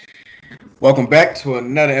Welcome back to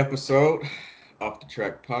another episode of the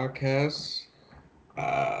Track Podcast.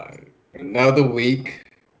 Uh, another week,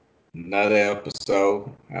 another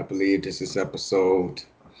episode. I believe this is episode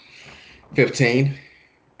 15.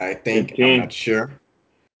 I think I'm 15, not sure.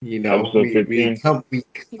 You know, episode 15.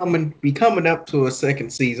 we coming up to a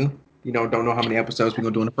second season. Don't know how many episodes we're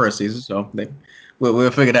gonna do in the first season, so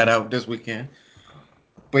we'll figure that out this weekend.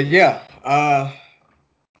 But yeah,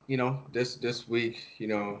 this week,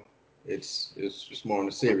 it's just more on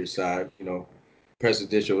the serious side.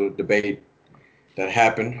 Presidential debate that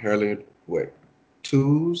happened earlier, what,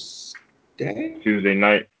 Tuesday? Tuesday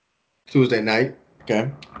night. Tuesday night. Okay.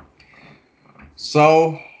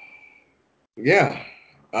 So yeah,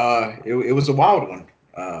 it was a wild one.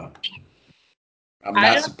 Uh, I'm I not don't know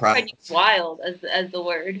if I'd use surprised. wild as the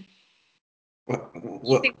word. You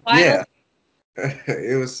Well, think wild? yeah,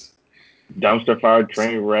 it was Dumpster fire,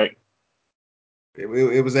 train wreck,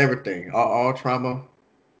 it was everything, all trauma,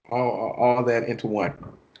 all that into one.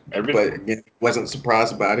 But everything. again, wasn't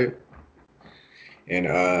surprised about it. And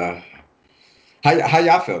how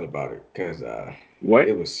y'all felt about it? Cause What?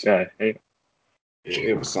 it was Yeah, hey,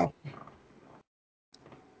 it was something.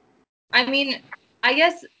 I mean, I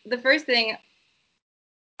guess the first thing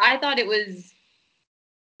I thought it was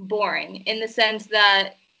boring in the sense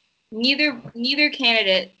that neither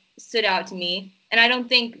candidate stood out to me, and I don't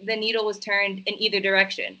think the needle was turned in either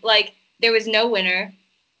direction. Like there was no winner.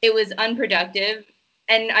 It was unproductive,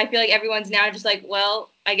 and I feel like everyone's now just like, well,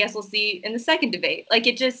 I guess we'll see in the second debate. Like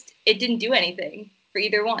it didn't do anything for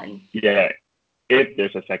either one. yeah. If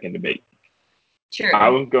there's a second debate, I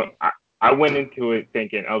True. was going. I went into it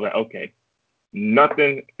thinking I was like, okay,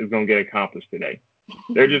 nothing is gonna get accomplished today.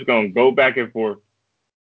 They're just gonna go back and forth.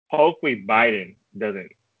 Hopefully, Biden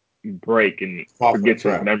doesn't break and Fall for the forgets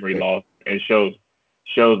his trap. memory Yeah. loss and shows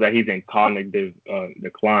that he's in cognitive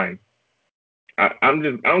decline.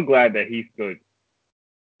 I'm glad that he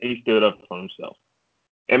stood up for himself.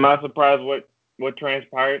 Am I surprised what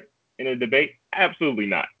transpired in the debate? Absolutely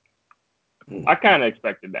not. Mm. I kind of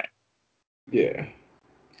expected that. Yeah.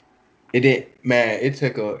 It did, man. It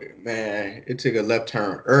took a left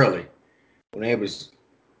turn early when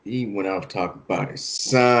he went off talking about his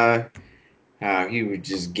son, how he was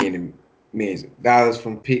just getting millions of dollars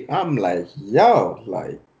from people. I'm like, yo,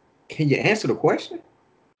 like, can you answer the question?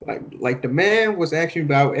 Like the man was asking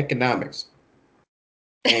about economics,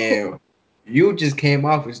 and you just came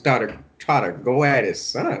off and started try to go at his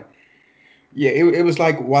son. Yeah, it was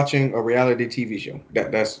like watching a reality TV show.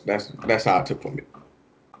 That's how I took from it.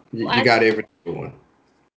 Well, You got everything going.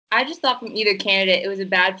 I just thought from either candidate it was a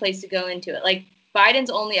bad place to go into it. Like Biden's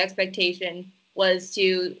only expectation was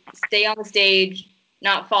to stay on the stage,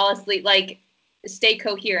 not fall asleep, like stay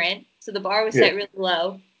coherent. So the bar was Yeah, set really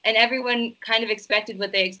low. And everyone kind of expected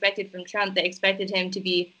what they expected from Trump. They expected him to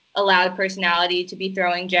be a loud personality, to be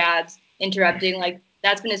throwing jabs, interrupting. Like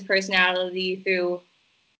that's been his personality through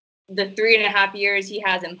the 3.5 years he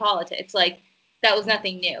has in politics. Like that was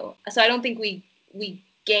nothing new. So I don't think we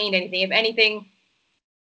gained anything. If anything,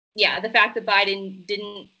 yeah, the fact that Biden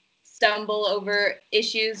didn't stumble over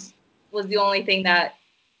issues was the only thing that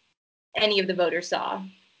any of the voters saw.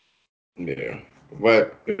 yeah.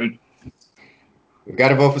 But It was, we got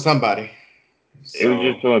to vote for somebody. it was So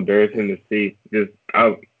just so embarrassing to see. Just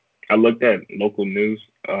I looked at local news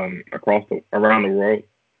across around the world.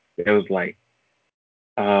 It was like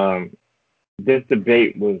um, this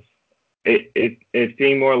debate was it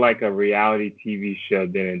seemed more like a reality TV show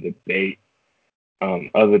than a debate.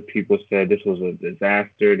 Other people said this was a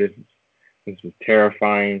disaster. This was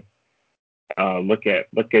terrifying. Look at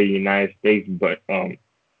the United States, but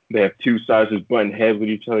they have two sides just butting heads with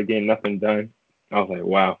each other, getting nothing done. I was like,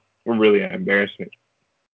 wow, we're really an embarrassment.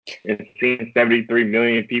 And seeing 73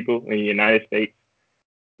 million people in the United States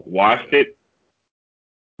watched it,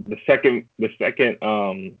 the second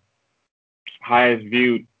highest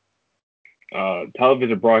viewed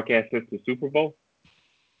television broadcast since the Super Bowl.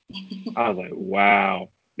 I was like, wow,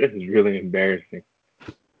 this is really embarrassing.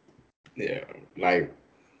 yeah, like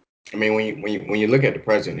when you look at the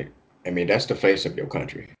president, I mean that's the face of your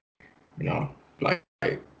country. You know, like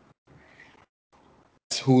that's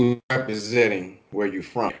who's representing where you're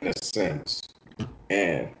from in a sense.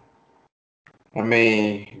 And I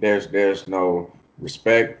mean, there's no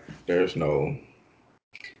respect. There's no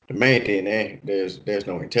the main thing there. There's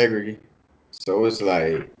no integrity. So it's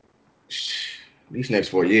like these next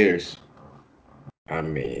 4 years. I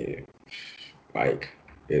mean, like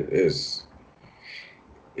it's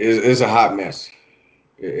a hot mess.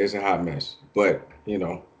 It's a hot mess. But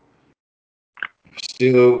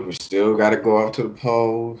we still got to go out to the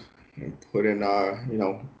polls and put in our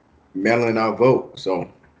mailing out vote. So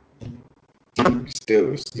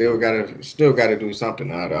still gotta do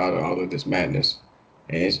something out of all of this madness,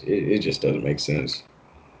 and it just doesn't make sense.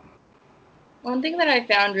 One thing that I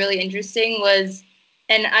found really interesting was,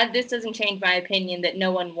 and this doesn't change my opinion that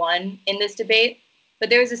no one won in this debate, but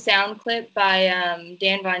there was a sound clip by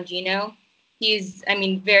Dan Bongino. He's, I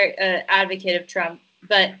mean, very advocate of Trump,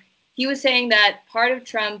 but he was saying that part of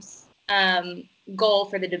Trump's goal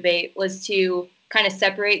for the debate was to kind of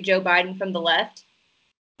separate Joe Biden from the left.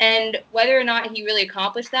 And whether or not he really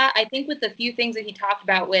accomplished that, I think with the few things that he talked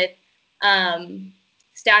about with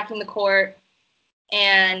stacking the court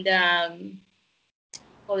and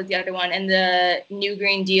what was the other one? And the New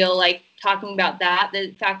Green Deal, like talking about that,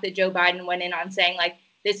 the fact that Joe Biden went in on saying, like,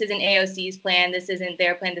 this isn't AOC's plan, this isn't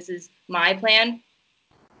their plan, this is my plan.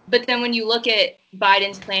 But then when you look at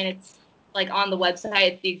Biden's plan, it's like on the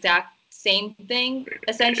website, it's the exact same thing,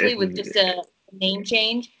 essentially, with just a name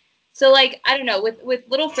change. So, like, I don't know, with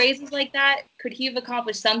little phrases like that, could he have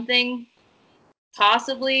accomplished something?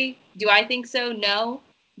 Possibly. Do I think so? No.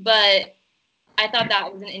 But I thought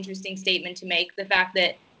that was an interesting statement to make. The fact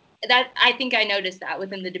that I think I noticed that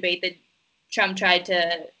within the debate that Trump tried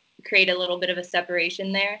to create a little bit of a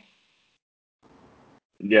separation there.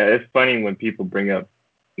 Yeah, it's funny when people bring up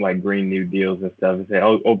like Green New Deals and stuff and say,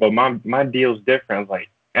 "Oh, but my deal's different." I was like,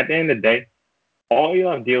 at the end of the day, all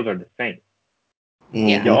y'all deals are the same.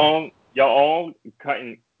 Yeah. Y'all all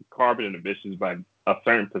cutting carbon emissions by a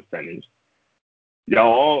certain percentage.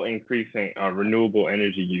 Y'all all increasing renewable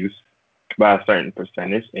energy use by a certain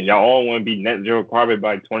percentage, and y'all all want to be net zero carbon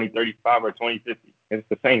by 2035 or 2050. It's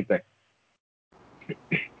the same thing.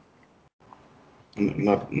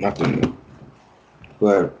 Nothing new.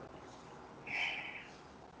 But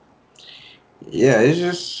yeah, it's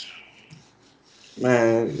just,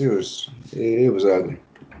 man, it was ugly.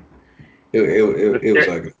 It was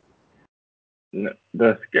ugly.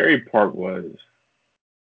 The scary part was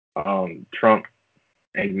Trump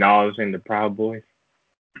acknowledging the Proud Boys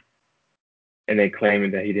and then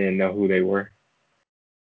claiming that he didn't know who they were.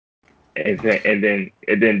 And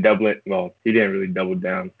then double it. Well, he didn't really double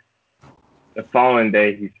down. The following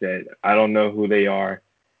day, he said, "I don't know who they are."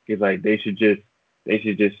 He's like, they should just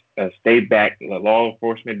stay back, let law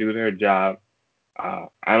enforcement do their job. I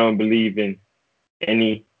don't believe in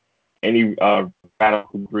any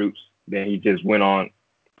radical groups. Then he just went on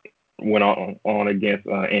against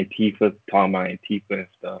Antifa, talking about Antifa and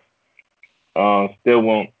stuff.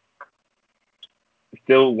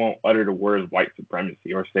 Still won't utter the words white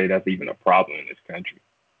supremacy or say that's even a problem in this country.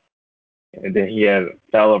 And then he had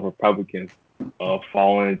fellow Republicans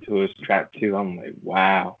falling into his trap too. I'm like,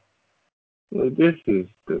 wow, this is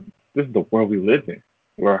the world we live in,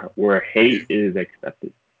 where hate is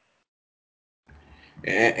accepted.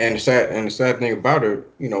 And the sad thing about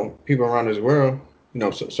it, people around this world,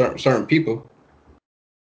 certain people,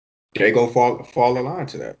 they gonna fall in line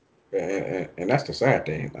to that, and that's the sad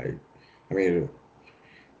thing. Like, I mean,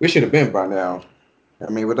 we should have been by now. I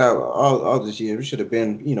mean, without all this years, we should have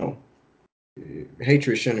been.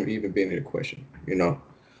 Hatred shouldn't have even been in the question.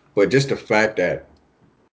 But just the fact that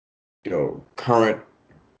current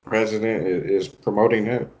president is promoting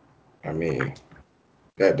that, I mean,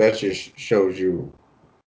 that just shows you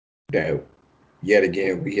that yet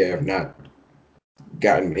again we have not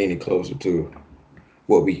gotten any closer to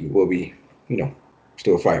what we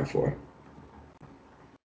still fighting for.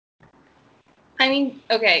 I mean,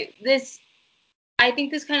 okay, I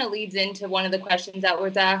think this kind of leads into one of the questions that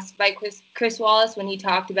was asked by Chris Wallace when he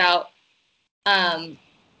talked about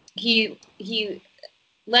he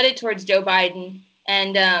led it towards Joe Biden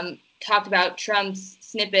and talked about Trump's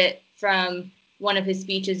snippet from one of his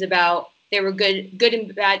speeches about there were good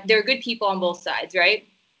and bad. There were good people on both sides, right?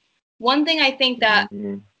 One thing I think that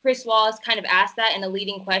Chris Wallace kind of asked that in a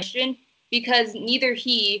leading question because neither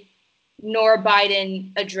he nor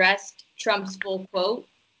Biden addressed Trump's full quote,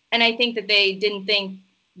 and I think that they didn't think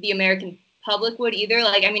the American public would either.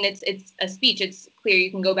 Like, I mean, it's a speech; it's clear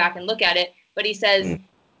you can go back and look at it. But he says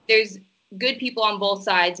there's good people on both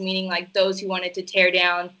sides, meaning like those who wanted to tear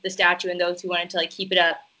down the statue and those who wanted to like keep it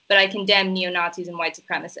up. But I condemn neo-Nazis and white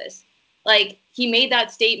supremacists. Like, he made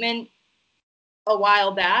that statement a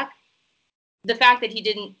while back. The fact that he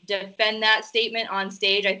didn't defend that statement on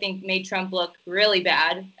stage, I think, made Trump look really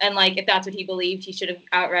bad. And like, if that's what he believed, he should have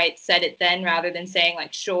outright said it then rather than saying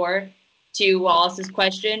like sure to Wallace's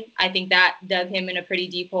question. I think that dug him in a pretty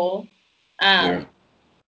deep hole. Yeah.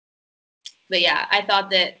 But yeah, I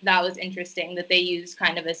thought that was interesting that they used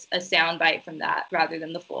kind of a sound bite from that rather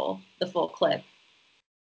than the full clip.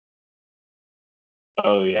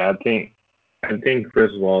 Oh yeah, I think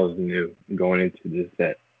Chris Wallace knew going into this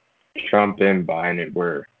that Trump and Biden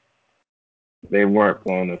were they weren't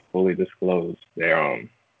going to fully disclose their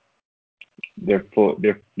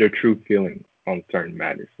true feelings on certain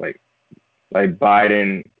matters. Like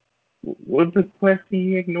Biden, what was the question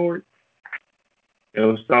he ignored? It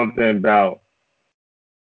was something about.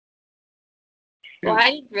 Well,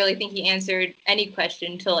 I didn't really think he answered any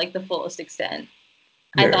question to like the fullest extent.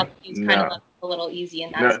 I thought he was kind of left a little easy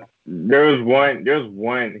in that sense. There was one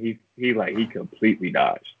he completely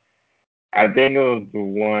dodged. I think it was the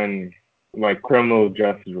one like criminal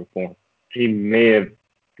justice reform. He may have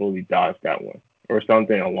fully dodged that one or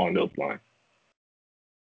something along those lines.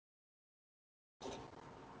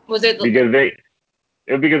 Was it because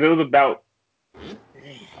it was about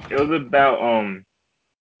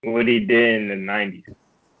what he did in the 90s.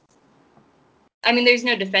 I mean, there's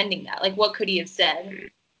no defending that. Like, what could he have said?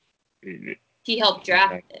 He helped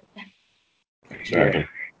draft it. Exactly.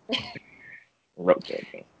 Wrote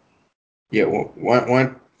that. Yeah.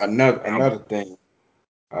 Another thing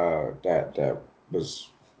that was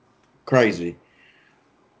crazy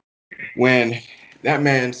when that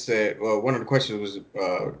man said, well, one of the questions was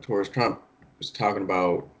towards Trump was talking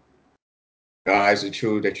about, is it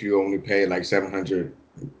true that you only pay like $750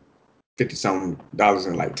 something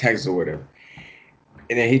in like taxes or whatever?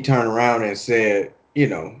 And then he turned around and said,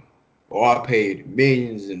 I paid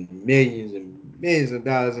millions and millions and millions of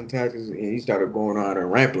dollars in taxes. And he started going on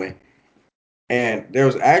and rambling. And there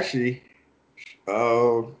was actually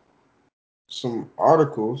some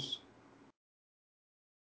articles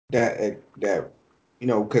that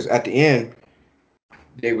because at the end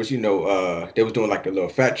they was they was doing like a little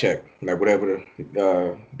fact check, like whatever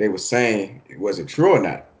they were saying, was it true or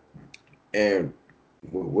not? And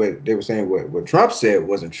what they were saying, what Trump said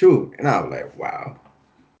wasn't true, and I was like, wow,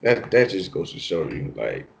 that just goes to show you,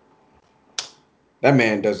 like, that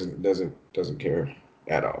man doesn't care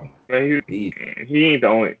at all. He ain't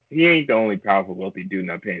the only powerful wealthy dude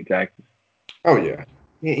not paying taxes. Oh yeah,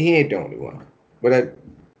 he ain't the only one. But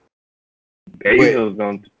Bezos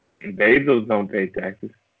don't pay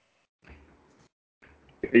taxes.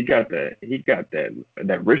 He got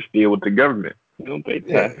that rich deal with the government. He don't pay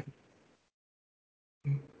taxes. Yeah.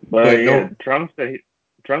 But yeah, no. Trump said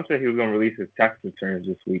he was gonna release his tax returns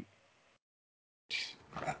this week.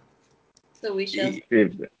 So we shall.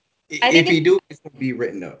 If he do, it's gonna be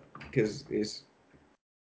written up because it's.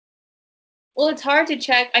 Well, it's hard to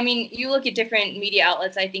check. I mean, you look at different media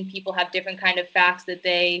outlets. I think people have different kind of facts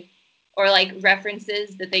or like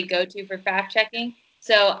references that they go to for fact checking.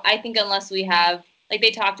 So I think unless we have, like,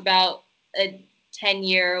 they talked about a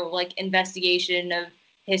 10-year like investigation of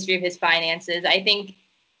history of his finances. I think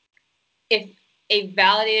if a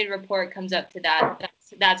validated report comes up to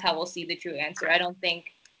that's how we'll see the true answer. I don't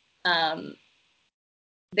think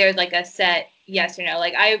there's like a set yes or no.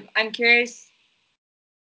 Like I'm curious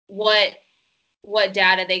what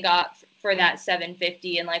data they got for that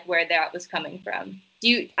 750 and like where that was coming from.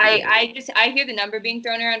 I hear the number being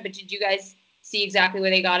thrown around, but did you guys see exactly where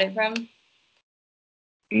they got it from?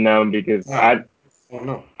 No, because I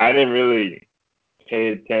didn't really pay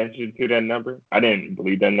attention to that number. I didn't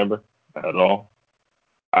believe that number at all.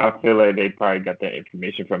 I feel like they probably got that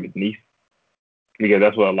information from his niece, because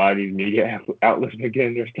that's what a lot of these media outlets are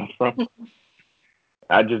getting their stuff from.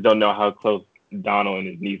 I just don't know how close Donald and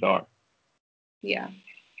his niece are. Yeah.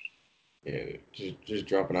 Yeah, just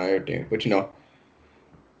dropping out everything. But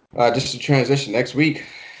just to transition, next week,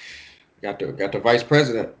 got the vice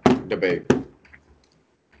president debate.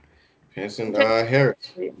 Pence and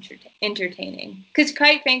Harris. Entertaining. Because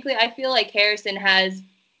quite frankly, I feel like Harrison has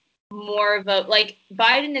more of a, like,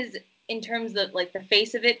 Biden is in terms of like the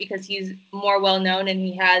face of it because he's more well known and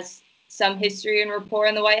he has some history and rapport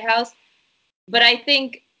in the White House. But I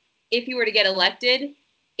think if he were to get elected,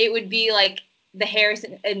 it would be like the Harris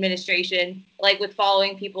administration, like with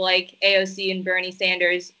following people like AOC and Bernie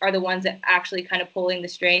Sanders, are the ones that actually kind of pulling the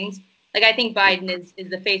strings. Like, I think Biden is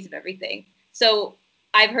the face of everything. So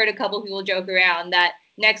I've heard a couple people joke around that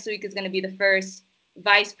next week is going to be the first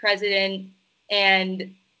vice president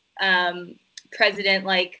and president,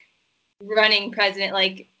 like running president,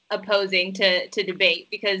 like opposing to debate,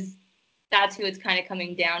 because that's who it's kind of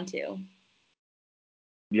coming down to.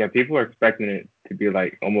 Yeah, people are expecting it to be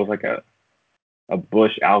like almost like a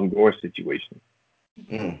Bush Al Gore situation.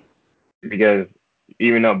 Mm. Because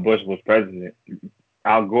even though Bush was president,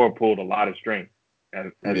 Al Gore pulled a lot of strings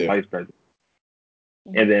as vice president.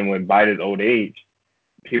 And then with Biden's old age,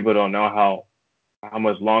 people don't know how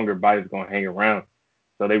much longer Biden's gonna hang around.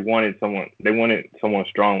 So they wanted someone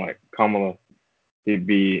strong like Kamala to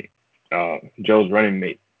be Joe's running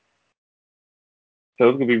mate. So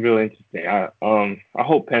it's gonna be real interesting. I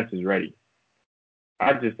hope Pence is ready.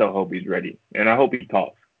 I just don't hope he's ready, and I hope he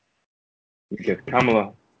talks because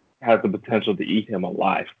Kamala has the potential to eat him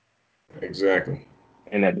alive Exactly.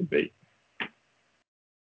 in that debate.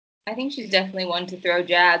 I think she's definitely one to throw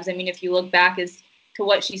jabs. I mean, if you look back as to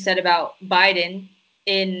what she said about Biden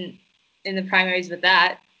in the primaries with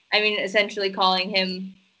that, I mean, essentially calling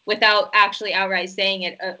him without actually outright saying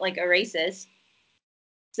it like a racist.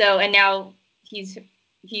 So and now he's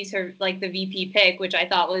her like the VP pick, which I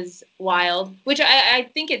thought was wild. Which I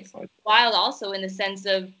think it's wild also in the sense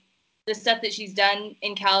of the stuff that she's done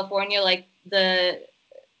in California, like the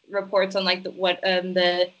reports on like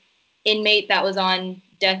the inmate that was on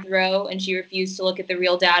death row and she refused to look at the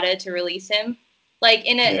real data to release him. Like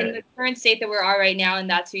in the current state that we are right now, and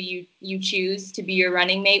that's who you choose to be your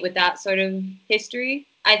running mate with that sort of history.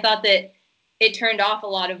 I thought that it turned off a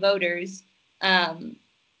lot of voters.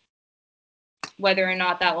 Whether or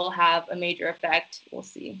not that will have a major effect, we'll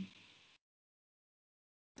see.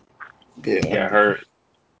 Yeah,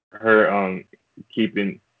 her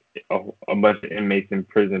keeping a bunch of inmates in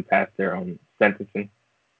prison past their sentencing.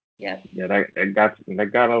 Yeah. Yeah, that got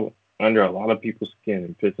under a lot of people's skin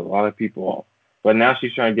and pissed a lot of people off. But now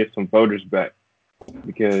she's trying to get some voters back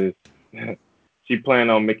because she planned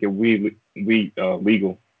on making weed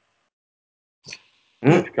legal in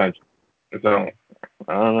this country. So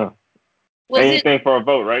I don't know. Anything for a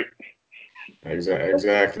vote, right?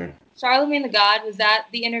 Exactly. Charlemagne the God, was that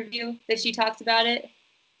the interview that she talked about it?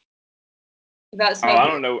 About smoking? I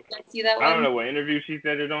don't know. See that one? I don't know what interview she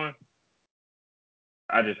said it on.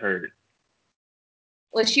 I just heard it.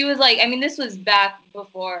 Well, she was like, I mean, this was back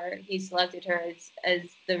before he selected her as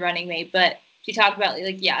the running mate, but she talked about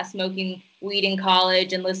like, yeah, smoking weed in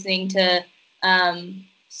college and listening to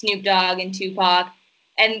Snoop Dogg and Tupac.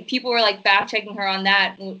 And people were like fact checking her on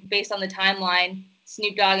that based on the timeline.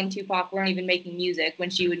 Snoop Dogg and Tupac weren't even making music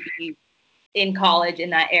when she would be in college in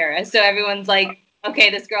that era. So everyone's like,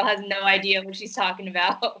 okay, this girl has no idea what she's talking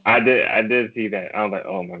about. I did see that. I was like,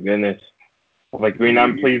 oh my goodness. Like, can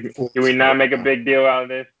we not make a big deal out of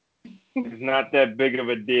this? It's not that big of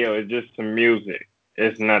a deal. It's just some music.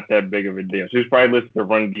 It's not that big of a deal. She's probably listening to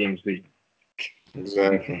Run DMC.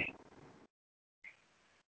 Exactly.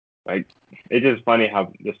 Like, it's just funny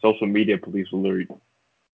how the social media police will literally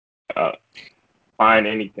find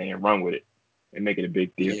anything and run with it and make it a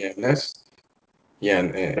big deal. Yeah, that's they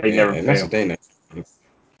never fail.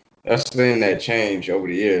 That's the thing that changed over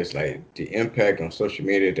the years. Like the impact on social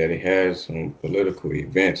media that it has on political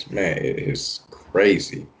events, man, it is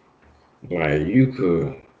crazy. Like you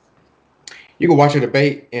could watch a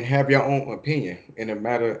debate and have your own opinion in a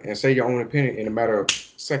matter and say your own opinion in a matter of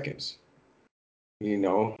seconds. You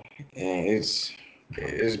know, and it's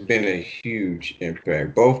been a huge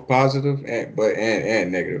impact, both positive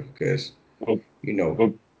and negative, because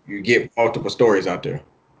you get multiple stories out there.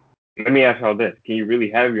 Let me ask y'all this: can you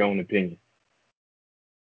really have your own opinion?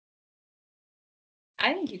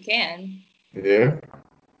 I think you can. Yeah.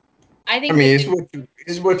 I mean,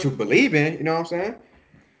 it's what you believe in. You know what I'm saying?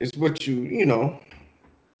 It's what you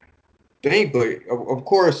think. But of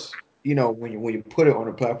course, when you put it on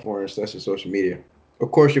a platform such as social media,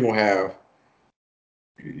 of course you're gonna have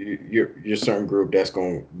your certain group that's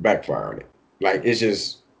gonna backfire on it. Like it's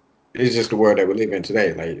just the world that we live in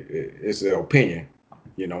today. Like it's an opinion.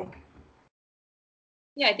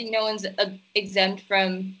 Yeah, I think no one's exempt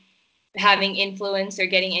from having influence or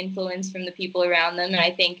getting influence from the people around them. And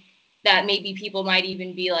I think that maybe people might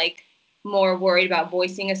even be like more worried about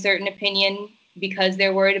voicing a certain opinion because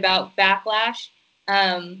they're worried about backlash.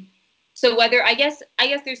 So whether I guess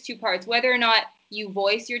there's two parts. Whether or not you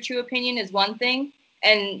voice your true opinion is one thing,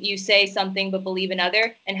 and you say something but believe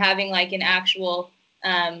another, and having like an actual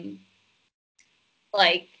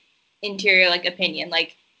like interior like opinion,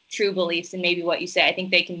 like true beliefs and maybe what you say. I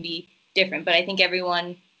think they can be different, but I think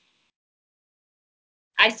everyone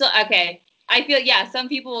I feel some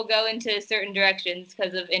people will go into certain directions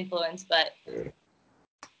because of influence, but and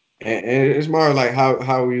it's more like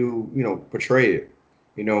how you portray it.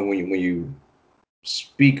 When you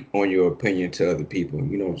speak on your opinion to other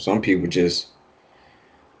people. Some people just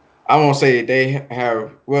I won't say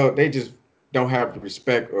they just don't have the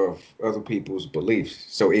respect of other people's beliefs.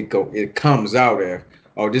 So it comes out as,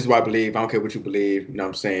 oh, this is what I believe. I don't care what you believe. You know what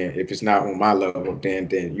I'm saying? If it's not on my level, then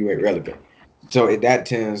you ain't relevant. So that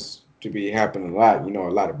tends to be happening a lot. A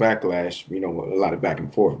lot of backlash. A lot of back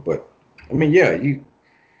and forth. But I mean, yeah, you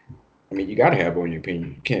gotta have on your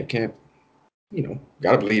opinion. You can't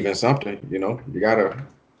gotta believe in something. You gotta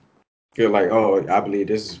feel like, oh, I believe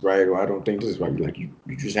this is right, or I don't think this is right. You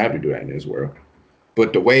just have to do that in this world.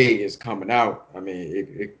 but the way it's coming out, I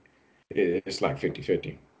mean, it's like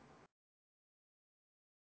 50-50.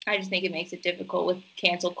 I just think it makes it difficult with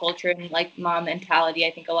cancel culture and like mob mentality.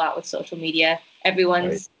 I think a lot with social media.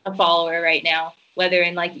 Everyone's a follower right now, whether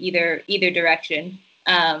in like either direction.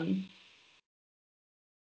 Yeah.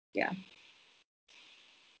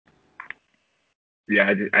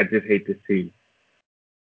 Yeah, I just hate to see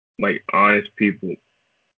like honest people,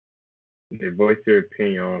 they voice their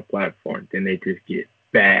opinion on a platform, then they just get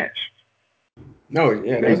bashed. No,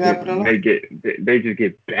 yeah, that's happening a lot. They just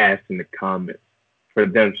get bashed in the comments for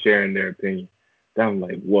them sharing their opinion. Then I'm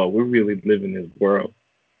like, whoa, we really live in this world.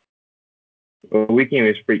 Well, we can't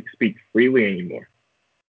even speak freely anymore.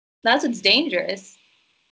 That's what's dangerous.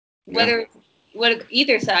 Whether what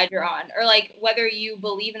either side you're on, or like whether you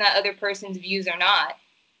believe in that other person's views or not,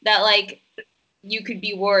 that like you could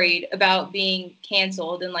be worried about being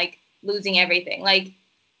canceled and like losing everything. Like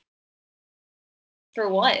for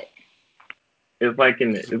what? It's like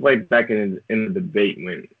back in the debate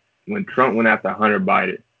when Trump went after Hunter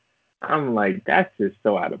Biden. I'm like, that's just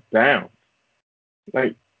so out of bounds.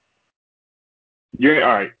 Like, you're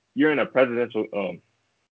all right. You're in a presidential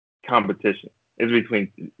competition. It's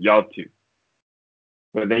between y'all two,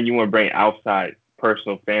 but then you want to bring outside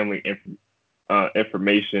personal family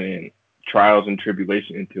information and trials and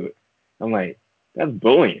tribulation into it. I'm like, that's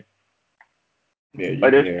bullying. Yeah,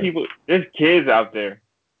 like there's kids out there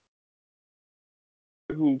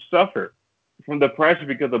who suffer from depression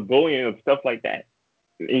because of bullying and stuff like that.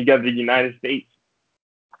 And you got the United States.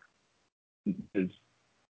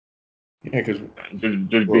 because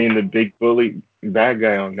just being the big bully bad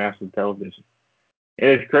guy on national television. And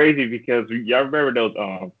it's crazy because y'all remember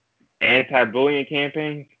those anti-bullying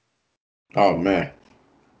campaigns? Oh man,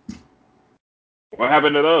 What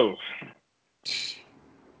happened to those?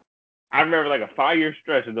 I remember like a 5-year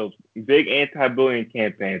stretch of those big anti-bullying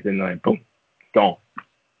campaigns, and like boom, gone.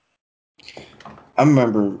 I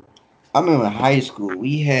remember in high school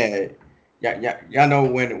we had y'all know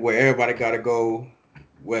where everybody got to go,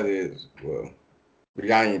 whether it's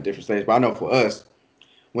y'all in different states, but I know for us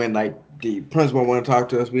when like the principal want to talk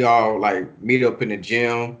to us, we all like meet up in the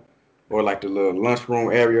gym or like the little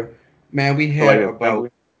lunchroom area. Man, we So had like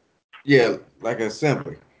about like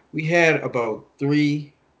assembly. We had about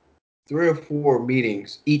three or four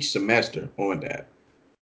meetings each semester on that.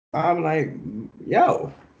 I'm like,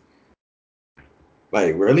 yo,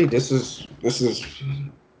 like really, this is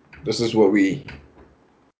what we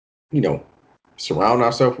surround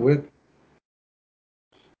ourselves with.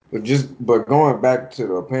 But going back to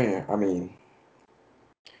the opinion, I mean,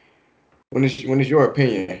 when it's your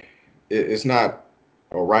opinion, it's not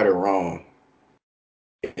a right or wrong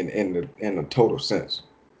in the total sense.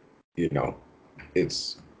 You know,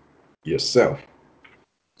 it's yourself.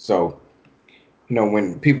 So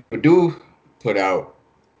when people do put out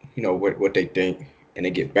what they think and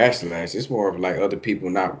they get backlash, it's more of like other people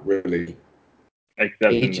not really they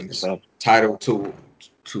accepting just themselves. titled to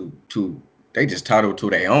they just titled to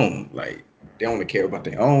their own. Like they only care about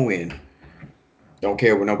their own and don't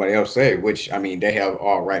care what nobody else say, which I mean they have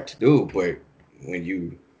all right to do, but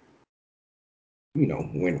when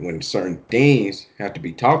when certain things have to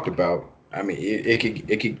be talked about, I mean it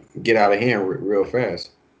could get out of hand real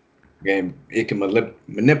fast. And it can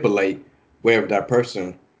manipulate whatever that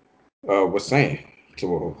person was saying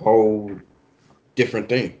to a whole different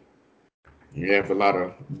thing. You have a lot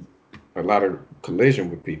of collision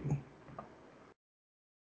with people.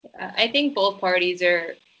 I think both parties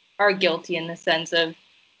are guilty in the sense of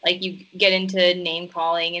like you get into name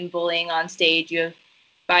calling and bullying on stage. You have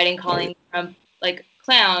Biden calling Trump like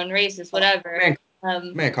clown, racist, whatever.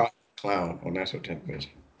 Man called clown on national television.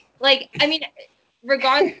 Like I mean,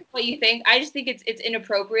 regardless of what you think, I just think it's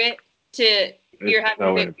inappropriate to you're having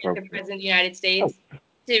a big the president of the United States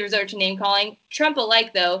to resort to name calling. Trump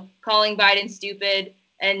alike though, calling Biden stupid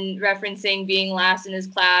and referencing being last in his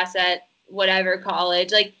class at whatever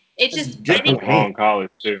college. Like it's just That's the wrong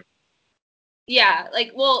college too. Yeah,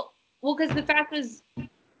 like because the fact was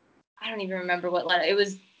I don't even remember what letter it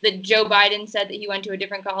was that Joe Biden said that he went to a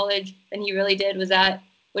different college than he really did. Was that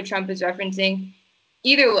what Trump is referencing?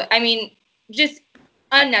 Either way, I mean, just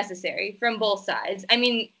unnecessary from both sides. I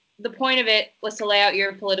mean, the point of it was to lay out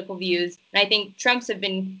your political views, and I think Trump's have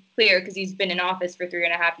been clear because he's been in office for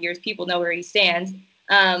 3.5 years. People know where he stands.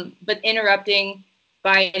 But interrupting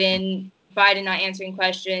Biden not answering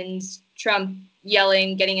questions, Trump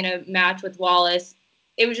yelling, getting in a match with Wallace,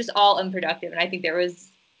 it was just all unproductive, and I think there was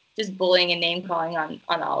just bullying and name calling on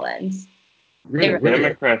all ends. Really,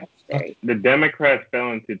 the Democrats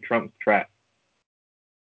fell into Trump's trap.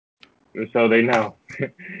 So they know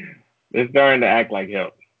They're starting to act like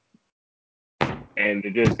hell, and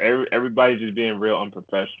everybody's just being real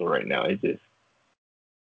unprofessional right now. It's just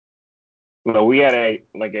well, we had a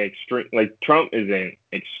like an extreme like Trump is an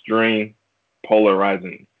extreme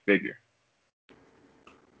polarizing figure,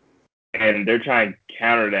 and they're trying to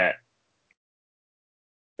counter that.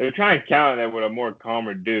 They're trying to counter that with a more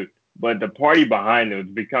calmer dude, but the party behind them is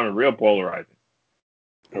becoming real polarizing.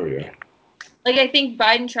 Oh yeah. Like I think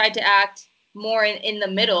Biden tried to act more in the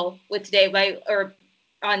middle with today, or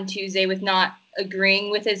on Tuesday, with not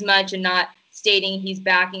agreeing with as much and not stating he's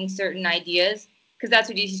backing certain ideas, because that's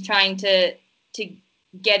what he's trying to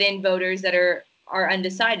get in voters that are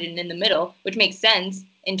undecided and in the middle, which makes sense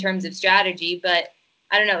in terms of strategy. But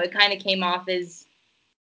I don't know, it kind of came off as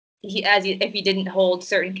if he didn't hold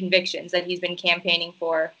certain convictions that he's been campaigning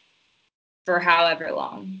for however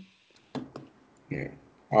long. Yeah.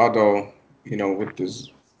 Although, with this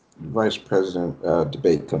vice president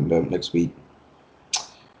debate coming up next week,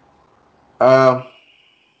 I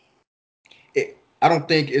don't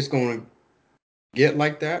think it's going to get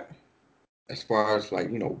like that as far as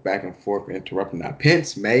like, back and forth interrupting. Now,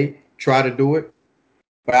 Pence may try to do it,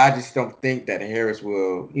 but I just don't think that Harris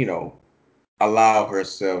will, allow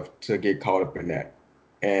herself to get caught up in that.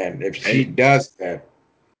 And if she does that,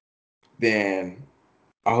 then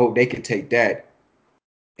I hope they can take that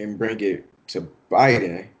and bring it to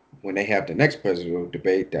Biden when they have the next presidential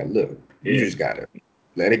debate. That look, you just gotta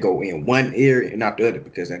let it go in one ear and not the other,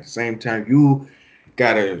 because at the same time you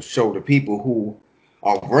gotta show the people who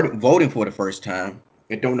are voting for the first time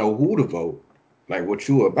and don't know who to vote, like what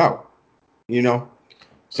you about,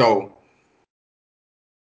 So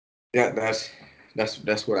yeah,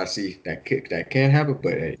 that's what I see that can happen,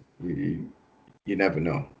 but hey, you never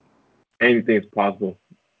know. Anything's possible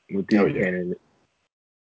with these yeah. candidates.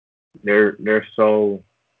 They're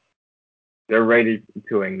ready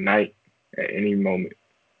to ignite at any moment.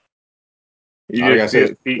 You just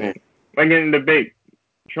see, like in the debate,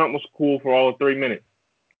 Trump was cool for all of 3 minutes.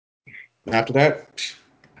 After that,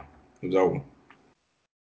 it was over.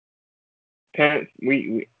 Pence,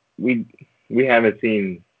 we haven't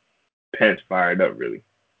seen Pence fired up really,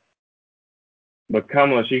 but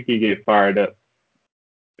Kamala, she could get fired up,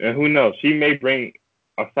 and who knows, she may bring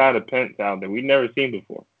a side of Pence out that we've never seen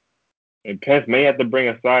before, and Pence may have to bring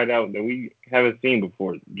a side out that we haven't seen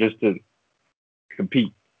before just to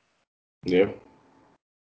compete. Yeah.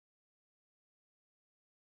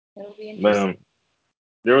 That'll be interesting. But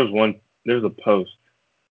there was a post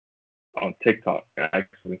on TikTok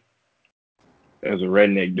actually. There's a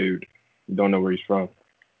redneck dude. Don't know where he's from.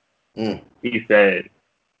 He said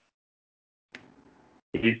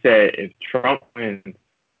if Trump wins,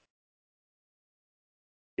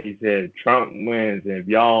 and if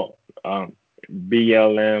y'all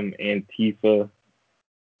BLM, Antifa,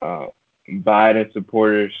 Biden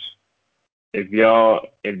supporters, if y'all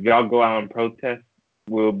go out and protest,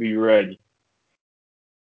 we'll be ready.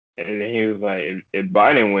 And then he was like, if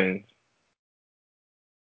Biden wins,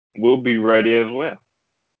 we'll be ready as well.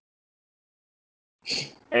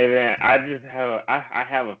 And then I just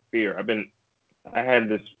have a fear. I had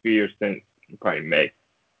this fear since probably May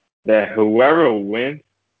that whoever wins,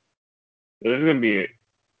 there's gonna be a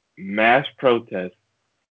mass protest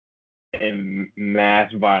and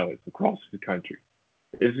mass violence across the country.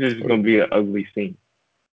 It's just gonna be an ugly scene.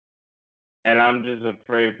 And I'm just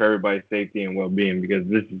afraid for everybody's safety and well-being, because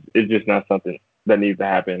it's just not something that needs to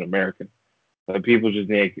happen in America. But people just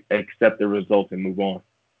need to accept the results and move on.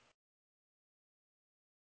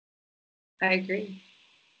 I agree.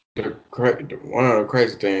 One of the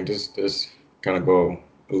crazy things, this kind of go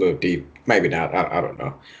a little deep, maybe not. I don't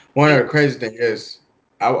know. One of the crazy things is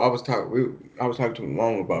I was talking to my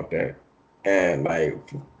mom about that, and like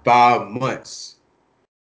for 5 months,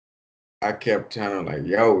 I kept telling her like,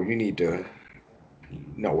 "Yo, you need to,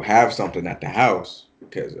 have something at the house,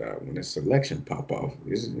 because when this election pop off,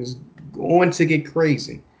 it's going to get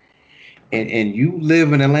crazy." And you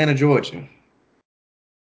live in Atlanta, Georgia.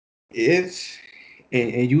 It's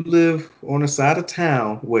and you live on a side of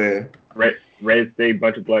town where red state,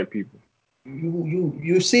 bunch of black people.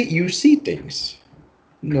 You see things.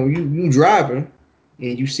 You driving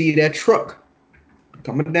and you see that truck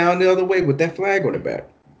coming down the other way with that flag on the back.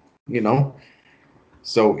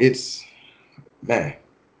 So it's, man,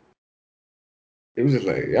 it was just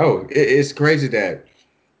like, yo, it's crazy that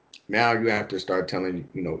now you have to start telling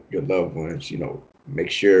your loved ones, make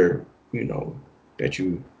sure that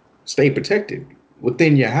you stay protected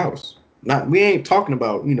within your house. Not We ain't talking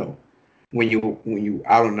about when you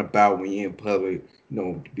out and about, when you're in public,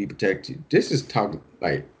 to be protected. This is talking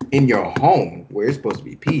like in your home where it's supposed to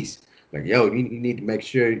be peace. Like, yo, you need to make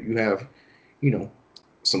sure you have, you know,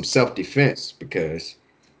 some self defense because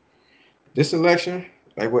this election,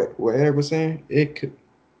 like what Eric was saying, it could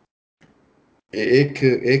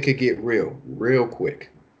get real quick.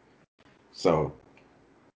 So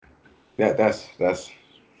that's that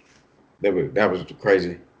was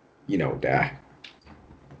crazy, that I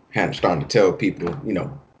had starting to tell people,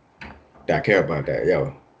 that I care about that.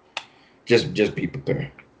 Yo, just be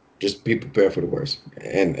prepared. Just be prepared for the worst.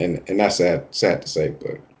 And that's sad to say,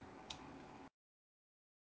 but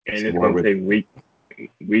it's And the it's war going to with. take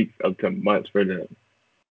weeks up to months for the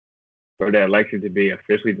election to be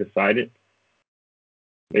officially decided.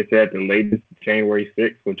 They said at the latest January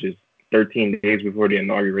 6th, which is 13 days before the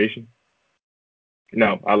inauguration.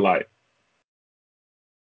 No, I lied.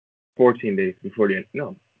 14 days before the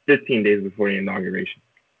no, 15 days before the inauguration.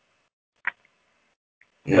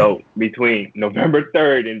 Mm. So between November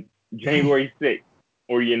 3rd and January 6th,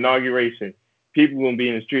 or the inauguration, people will be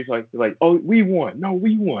in the streets like, oh, we won. No,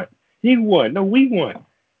 we won. He won. No, we won.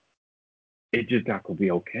 It's just not gonna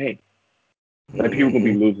be okay. Like people gonna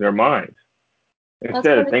be Mm-hmm. losing their minds. That's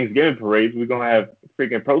Instead of why, Thanksgiving parades, we're gonna have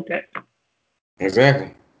freaking protests.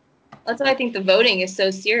 Exactly. that's why I think the voting is so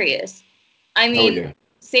serious. I Oh mean, yeah.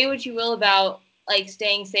 say what you will about like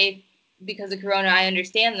staying safe because of Corona. I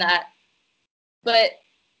understand that, but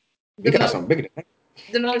We the got most something bigger than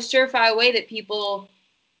the most surefire way that people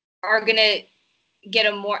are gonna get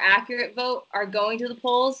a more accurate vote are going to the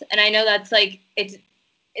polls. And I know that's like it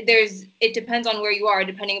depends on where you are,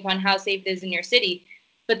 depending upon how safe it is in your city.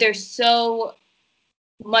 But there's so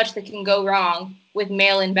much that can go wrong with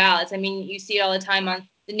mail-in ballots. I mean, you see it all the time on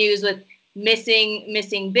the news with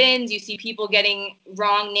missing bins. You see people getting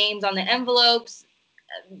wrong names on the envelopes.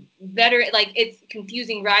 Like it's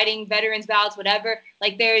confusing writing, veterans ballots, whatever.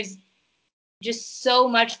 Like there's just so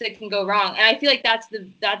much that can go wrong, and I feel like that's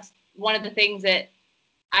one of the things that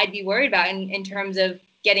I'd be worried about in terms of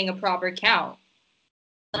getting a proper count.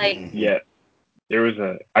 that. Like, Hmm. Yeah,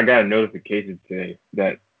 I got a notification today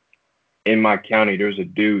that in my county there's a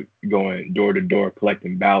dude going door to door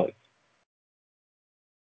collecting ballots.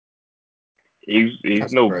 He's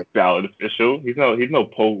That's no great. ballot official. He's no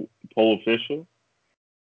poll official.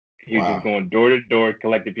 He was just Wow. going door to door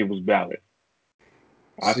collecting people's ballots.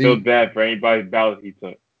 I feel See, bad for anybody's ballot he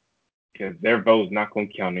took because their vote's not going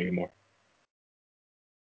to count anymore.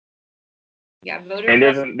 yeah, voter And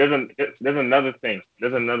fraud. there's another thing.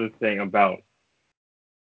 There's another thing about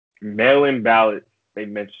mail-in ballots. They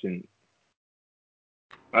mentioned.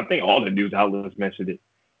 I think all the news outlets mentioned it.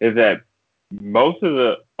 Is that most of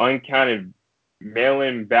the uncounted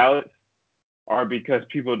mail-in ballots are because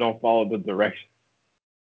people don't follow the directions.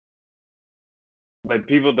 Like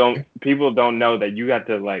people don't know that you got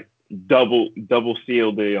to like double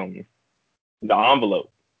seal the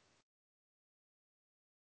envelope,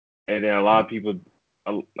 and then a lot of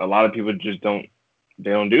people just don't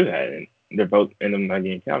do that, and their vote end up not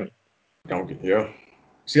getting counted. don't get yeah.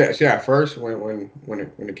 See, at first when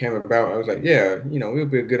it came about, I was like, yeah, it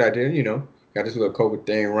would be a good idea. Got this little COVID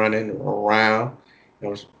thing running around. I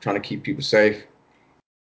was trying to keep people safe.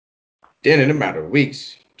 Then in a matter of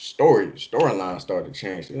weeks, storyline started to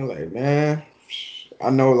change. Like, man, I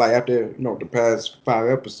know like after the past 5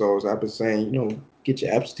 episodes, I've been saying get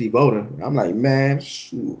your absentee voting. I'm like, man,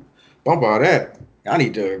 shoot, bump all that. I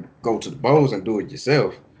need to go to the polls and do it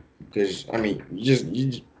yourself, because I mean,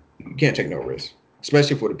 you can't take no risk,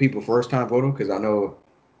 especially for the people first time voting. Because I know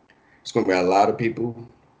it's gonna be a lot of people,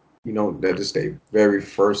 that just their very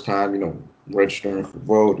first time, registering for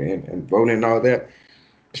vote and voting and all that.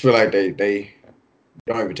 I feel like they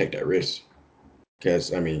don't even take that risk,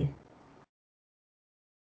 because I mean,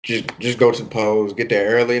 just go to the polls, get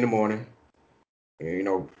there early in the morning. And,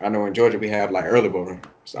 I know in Georgia we have like early voting,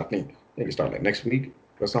 so I think it start like next week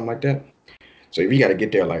or something like that. So if you got to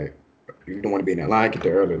get there like, if you don't want to be in that line, get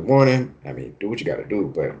there early in the morning. I mean, do what you got to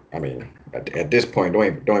do. But I mean, at this point, don't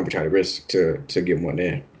even try to risk to get one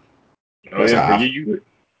in. Oh That's yeah, how for I you, feel.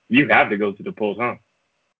 you have to go to the polls, huh?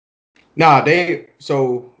 Nah,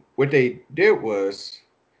 so what they did was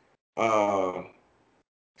uh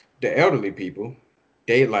the elderly people,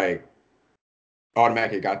 they like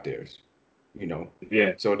automatically got theirs, you know.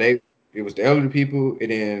 Yeah. So it was the elderly people,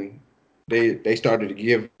 and then they started to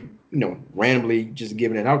give, randomly just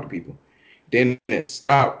giving it out to people. Then it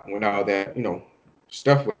stopped when all that,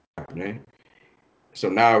 stuff was happening. So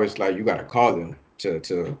now it's like you got to call them to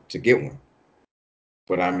get one.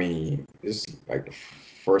 But I mean, it's like the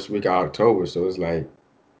first week of October, so it's like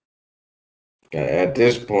at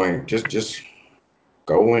this point, just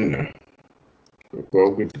go in there, go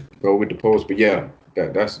with the post. But yeah,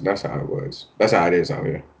 that's how it was. That's how it is out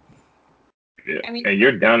here. Yeah. I mean, And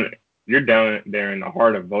you're down there in the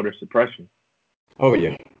heart of voter suppression. Oh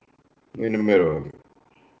yeah, we're in the middle of it.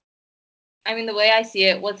 the way I see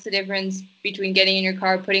it, what's the difference between getting in your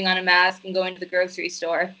car, putting on a mask, and going to the grocery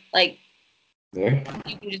store? Like, Yeah,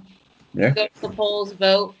 you can just yeah. go to the polls,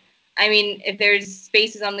 vote. I mean, if there's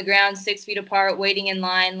spaces on the ground 6 feet apart, waiting in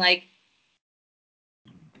line, like,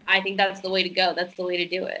 I think that's the way to go. That's the way to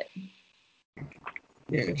do it.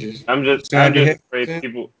 Yeah, just I'm sign your just head. afraid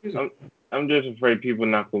people. I'm just afraid people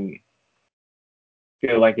not gonna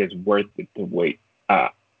feel like it's worth it to wait a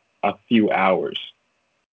few hours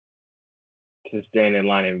to stand in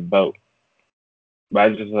line and vote. But I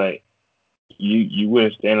just like you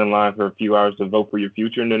wouldn't stand in line for a few hours to vote for your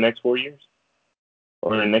future in the next 4 years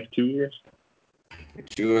or in the next 2 years.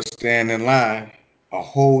 You will stand in line a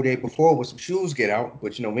whole day before with some shoes get out,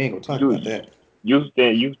 but we ain't gonna talk about You that.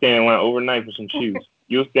 you stand in line overnight for some shoes.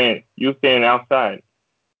 You stand outside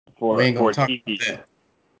We ain't for gonna a talk TV. about that.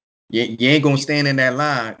 You ain't gonna stand in that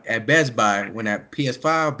line at Best Buy when that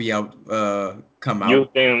PS5 be out, come You'll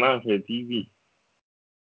out, stand in line for a TV.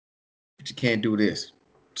 but you can't do this.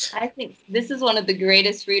 I think this is one of the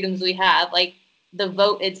greatest freedoms we have, like the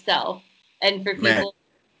vote itself, and for Man, people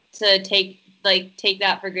to take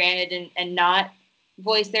that for granted and not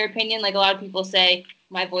voice their opinion. Like a lot of people say,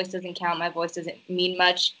 my voice doesn't count, my voice doesn't mean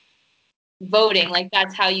much. Voting, like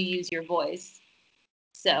that's how you use your voice.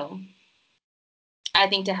 So I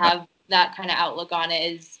think to have that kind of outlook on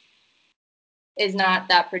it is not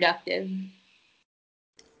that productive.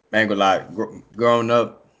 man, gonna lie. Growing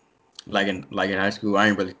up, like in high school, I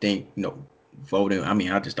ain't really think voting. I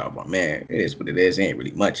mean, I just thought, well, man, it is what it is. It ain't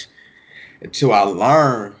really much until I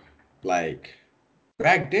learned, like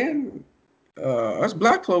back then, us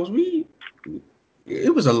black folks,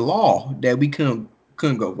 it was a law that we couldn't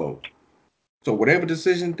go vote. So whatever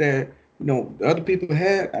decision that the other people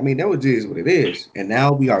had, I mean, that was just what it is. And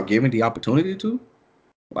now we are given the opportunity to,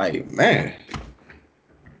 like, man,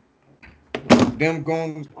 them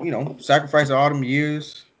going, sacrifice all them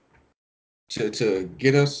years to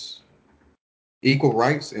get us equal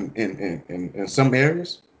rights in some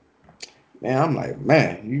areas. Man, I'm like,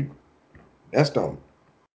 man, that's the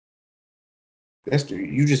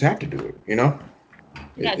you just have to do it. Yeah,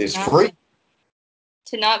 It's free.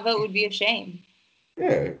 to not vote would be a shame.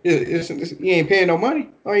 Yeah, you ain't paying no money.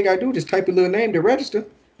 All you gotta do is just type your little name to register.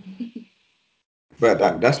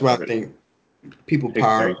 But that's why I think people Takes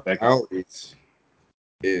 30 power seconds. priorities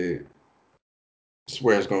is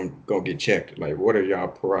where it's gonna get checked. Like, what are y'all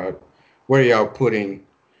Where are y'all putting?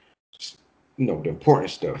 The important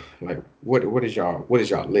stuff. Like, what is y'all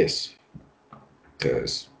list?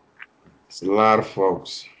 Because it's a lot of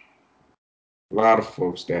folks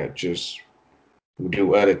that just who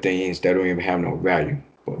do other things that don't even have no value.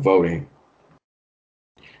 But voting,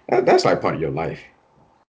 that's like part of your life,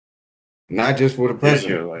 not just for the Yes,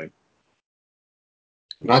 president, you're like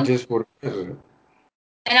not just for the president.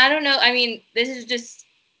 And I don't know. This is just,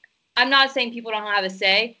 I'm not saying people don't have a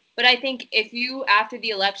say, but I think if you, after the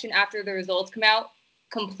election, after the results come out,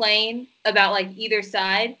 complain about like either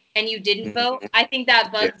side and you didn't vote, I think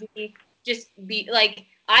that Yeah, bugs me. Just be like,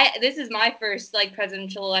 this is my first like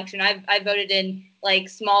presidential election. I voted in like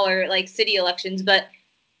smaller like city elections, but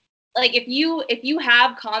like if you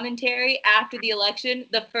have commentary after the election,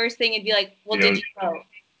 the first thing would be like, well, you did don't you vote?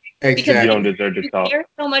 Because you if don't exactly, deserve to you talk. care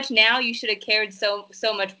so much now, you should have cared so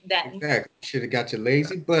much then. exactly. Should have got your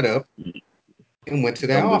lazy butt up You and went to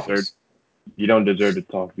that don't deserve office. you don't deserve to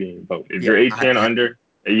talk if you ain't vote. If Yeah, you're 18 under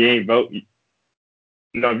and you ain't vote,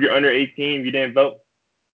 no, if you're under 18, you didn't vote,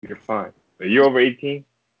 you're fine. But you're over 18,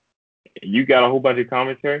 and you got a whole bunch of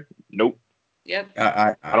commentary. Nope, Yep.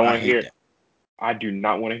 I don't I want to hear hate it. I do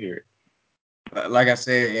not want to hear it. that. Like I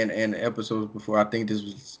said in episodes before, I think this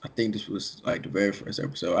was like the very first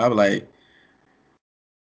episode. I was like,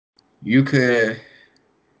 you could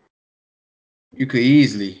you could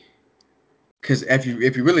easily, because if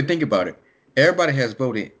you really think about it, everybody has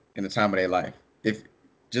voted in the time of their life. If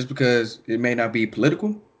just because it may not be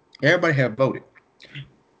political, everybody have voted.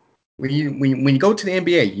 When you go to the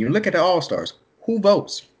NBA, you look at the All Stars. Who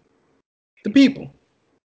votes? The people.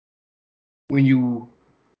 When you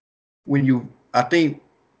I think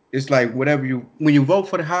it's like whatever when you vote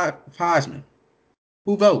for the Heisman,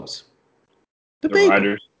 who votes? The The people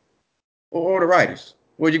writers, or the writers.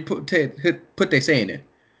 Or you put they say in there.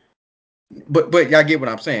 But y'all get what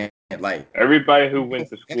I'm saying. Like, everybody who went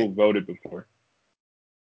to school voted before.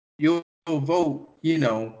 you'll vote.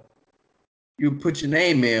 You put your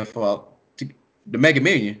name in for the Mega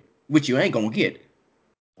Million, which you ain't gonna get.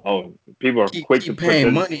 Oh, people are quick to Keep put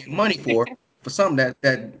paying this. money for something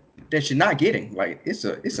that that you're not getting. Like it's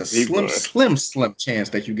a People, slim chance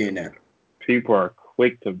that you're getting that. people are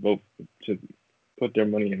quick to vote to put their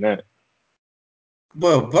money in that.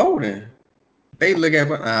 But voting, they look at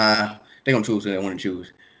they gonna choose who they want to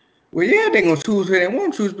choose. Well, yeah, they gonna choose who they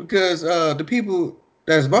want to choose because the people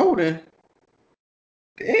that's voting,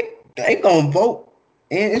 they gonna vote,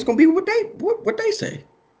 and it's gonna be what they say.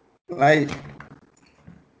 Like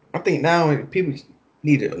I think now people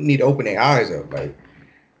need to open their eyes up. Like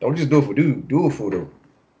don't just do it for the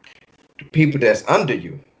people that's under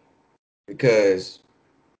you because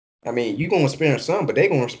I mean you gonna experience some, but they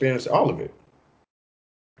gonna experience all of it.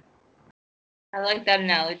 I like that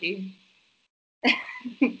analogy.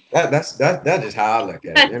 That's just how I look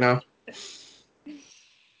at it. You know.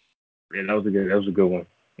 Yeah, that was a good one.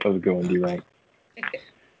 That was a good one, D right.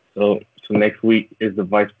 So next week is the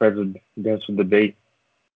vice presidential debate.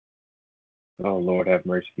 Oh Lord have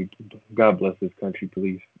mercy. God bless this country,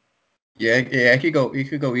 please. Yeah. It could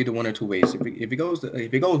go either one or two ways. If it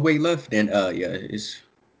goes way left, then yeah, it's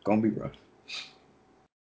gonna be rough.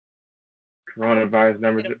 Coronavirus We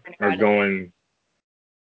numbers don't learn are about it. going.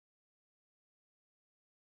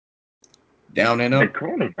 Down and The up.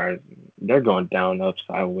 coronavirus, they're going down, up,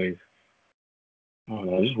 sideways. I don't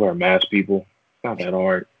know. Just wear a mask, people. It's not that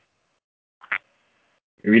hard.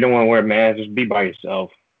 If you don't want to wear a mask, just be by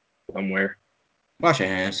yourself somewhere. Wash your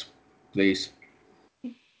hands, please.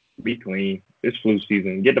 Be clean. It's flu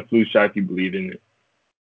season. Get the flu shot if you believe in it.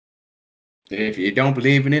 If you don't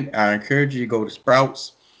believe in it, I encourage you to go to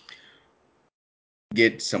Sprouts,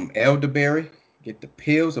 get some elderberry, get the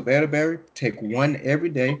pills of elderberry, take one every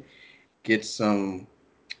day, get some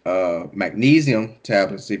magnesium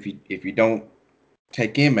tablets if you don't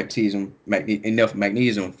take in enough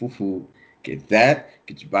magnesium for food. Get that.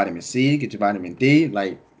 Get your vitamin C. Get your vitamin D.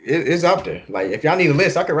 Like it's up there. Like if y'all need a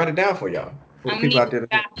list, I can write it down for y'all. For I'm the gonna people need out to there.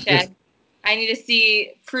 fact check. I need to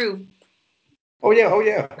see proof. Oh yeah. Oh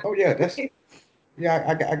yeah. Oh yeah. That's yeah.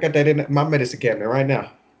 I got that in my medicine cabinet right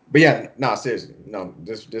now. But yeah, no, seriously, no.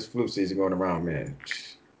 This flu season going around, man.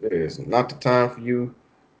 It is not the time for you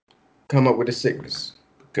to come up with a sickness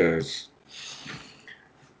because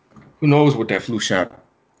who knows what that flu shot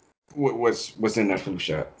what's in that flu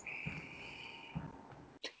shot.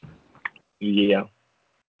 Yeah.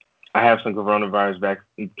 I have some coronavirus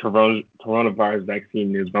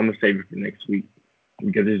vaccine news, but I'm gonna save it for next week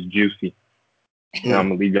because it's juicy, and I'm Mm.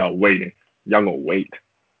 gonna leave y'all waiting. Y'all gonna wait,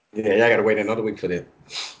 Yeah, y'all gotta wait another week for that.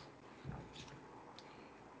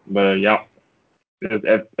 but y'all,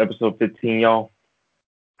 that's episode 15, y'all.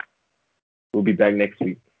 We'll be back next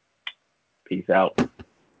week. Peace out.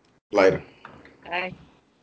 Later. Bye.